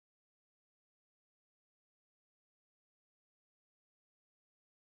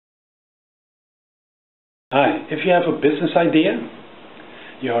Hi, if you have a business idea,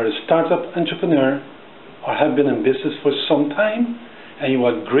 you are a startup entrepreneur or have been in business for some time and you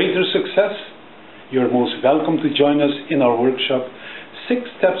want greater success, you're most welcome to join us in our workshop, 6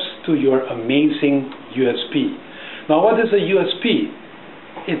 Steps to Your Amazing USP. Now, what is a USP?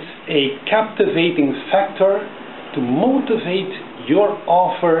 It's a captivating factor to motivate your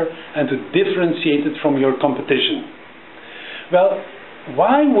offer and to differentiate it from your competition. Well,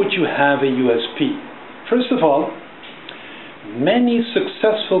 why would you have a USP? First of all, many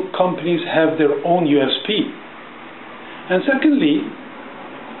successful companies have their own USP. And secondly,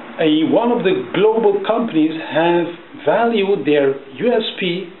 one of the global companies have valued their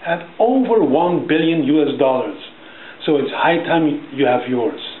USP at over $1 billion US. So it's high time you have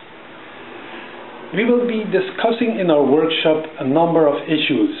yours. We will be discussing in our workshop a number of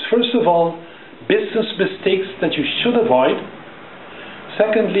issues. First of all, business mistakes that you should avoid.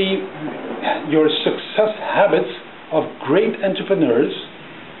 Secondly, your success habits of great entrepreneurs.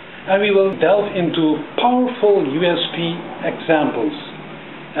 And we will delve into powerful USP examples.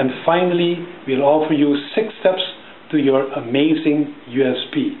 And finally, we'll offer you 6 steps to your amazing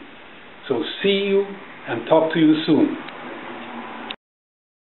USP. So see you and talk to you soon.